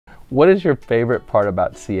What is your favorite part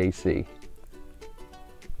about CAC?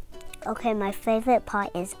 Okay, my favorite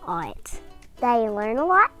part is art. That you learn a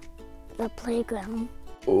lot. The playground.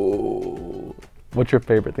 Ooh. What's your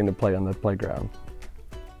favorite thing to play on the playground?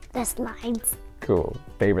 The slides. Cool.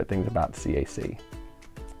 Favorite things about CAC?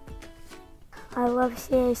 I love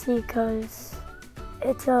CAC because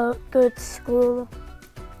it's a good school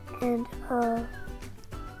and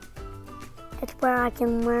it's where I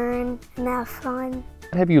can learn and have fun.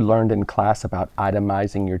 What have you learned in class about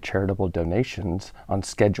itemizing your charitable donations on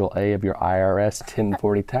Schedule A of your IRS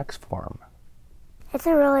 1040 tax form? It's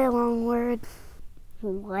a really long word.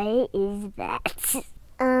 What is that?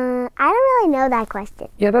 I don't really know that question.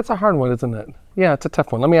 Yeah, that's a hard one, isn't it? Yeah, it's a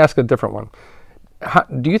tough one. Let me ask a different one.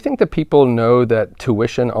 Do you think that people know that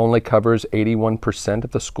tuition only covers 81%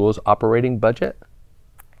 of the school's operating budget?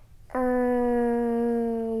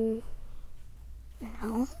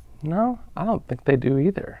 No. No, I don't think they do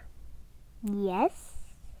either. Yes.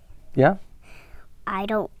 Yeah? I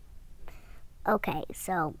don't. Okay,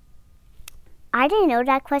 so I didn't know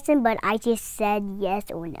that question, but I just said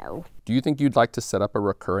yes or no. Do you think you'd like to set up a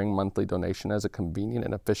recurring monthly donation as a convenient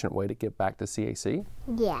and efficient way to give back to CAC?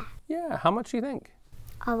 Yeah. Yeah, how much do you think?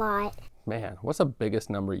 A lot. Man, what's the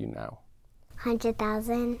biggest number you know?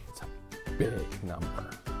 100,000. It's a big number.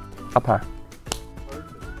 Up high.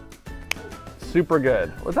 Super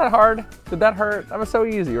good. Was that hard? Did that hurt? That was so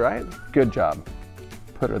easy, right? Good job.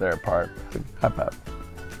 Put her there apart. High five.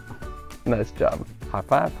 Nice job. High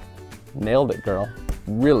five. Nailed it, girl.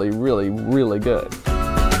 Really, really, really good.